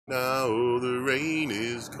Now the rain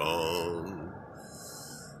is gone.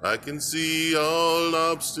 I can see all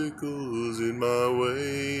obstacles in my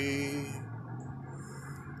way.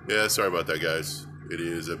 Yeah, sorry about that, guys. It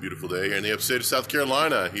is a beautiful day here in the upstate of South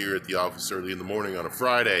Carolina, here at the office early in the morning on a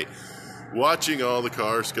Friday. Watching all the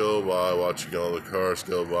cars go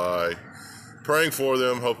by, praying for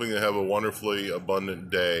them, hoping they have a wonderfully abundant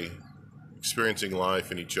day, experiencing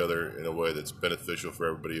life and each other in a way that's beneficial for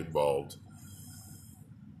everybody involved.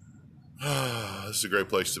 This is a great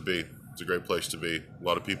place to be. It's a great place to be. A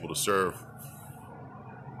lot of people to serve.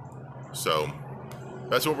 So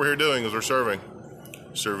that's what we're here doing, is we're serving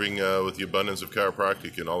with the abundance of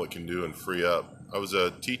chiropractic and all it can do and free up. I was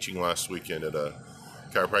teaching last weekend at a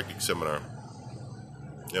chiropractic seminar,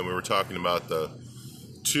 and we were talking about the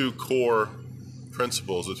two core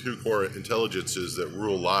principles, the two core intelligences that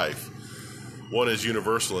rule life. One is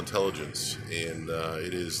universal intelligence, and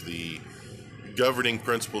it is the governing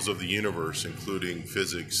principles of the universe, including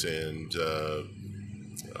physics and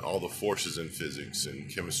all the forces in physics and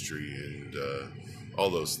chemistry and all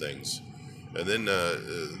those things. And then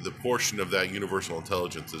the portion of that universal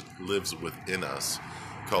intelligence that lives within us,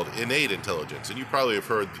 called innate intelligence. And you probably have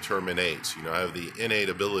heard the term innate. You know, I have the innate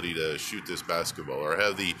ability to shoot this basketball, or I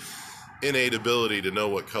have the innate ability to know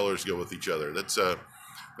what colors go with each other. That's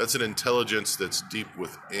an intelligence that's deep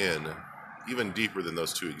within, even deeper than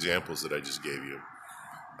those two examples that I just gave you.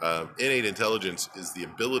 Innate intelligence is the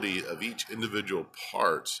ability of each individual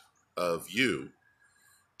part of you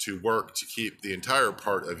to work to keep the entire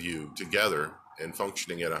part of you together and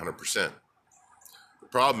functioning at 100%. The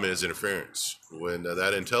problem is interference. When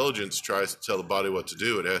that intelligence tries to tell the body what to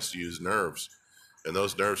do, it has to use nerves, and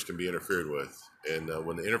those nerves can be interfered with. And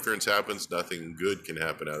when the interference happens, nothing good can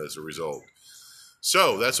happen out as a result.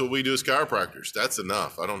 So that's what we do as chiropractors. That's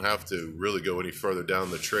enough. I don't have to really go any further down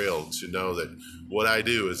the trail to know that what I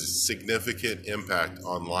do is a significant impact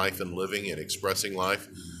on life and living and expressing life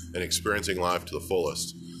and experiencing life to the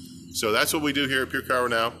fullest. So that's what we do here at Pure Chiro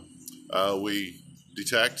Now. We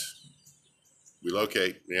detect, we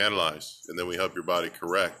locate, we analyze, and then we help your body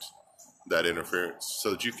correct that interference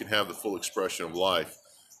so that you can have the full expression of life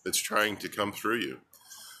that's trying to come through you.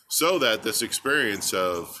 So that this experience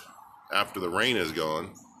of, after the rain is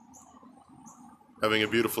gone, having a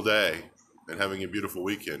beautiful day and having a beautiful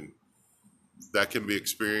weekend, that can be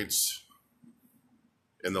experienced,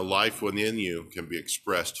 and the life within you can be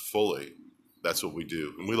expressed fully. That's what we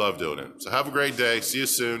do, and we love doing it. So have a great day. See you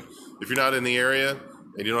soon. If you're not in the area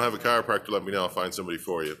and you don't have a chiropractor, let me know. I'll find somebody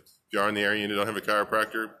for you. If you are in the area and you don't have a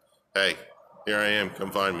chiropractor, hey, here I am.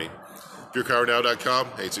 Come find me.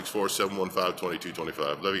 PureChiroNow.com,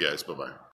 864-715-2225. Love you guys. Bye-bye.